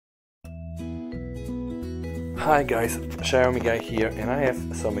Hi guys, Xiaomi guy here, and I have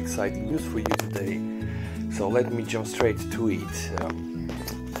some exciting news for you today. So let me jump straight to it.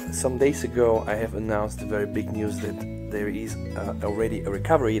 Some days ago I have announced the very big news that there is already a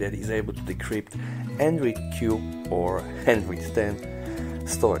recovery that is able to decrypt Android Q or Android 10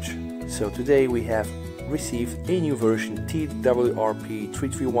 storage. So today we have received a new version, twrp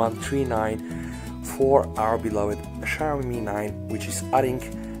 33139 for our beloved Xiaomi Mi 9, which is adding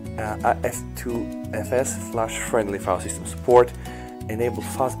F2FS flash-friendly file system support, enable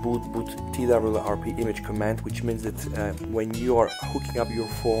fastboot twrp.img command, which means that when you are hooking up your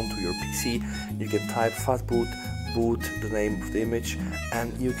phone to your PC, you can type fastboot, boot the name of the image,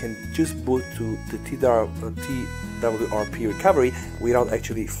 and you can just boot to the twrp recovery without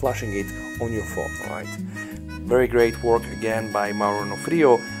actually flashing it on your phone. Alright, very great work again by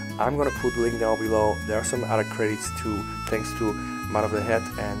mauronofrio. I'm gonna put the link down below. There are some other credits too, thanks to Man of the Hat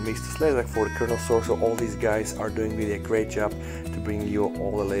and Mr. Slezak for the kernel source. So all these guys are doing really a great job to bring you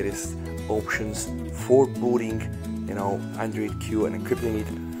all the latest options for booting, Android Q and encrypting it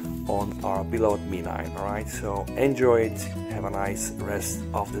on our beloved Mi 9. Alright, so enjoy it, have a nice rest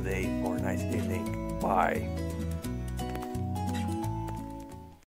of the day or nice evening. Bye.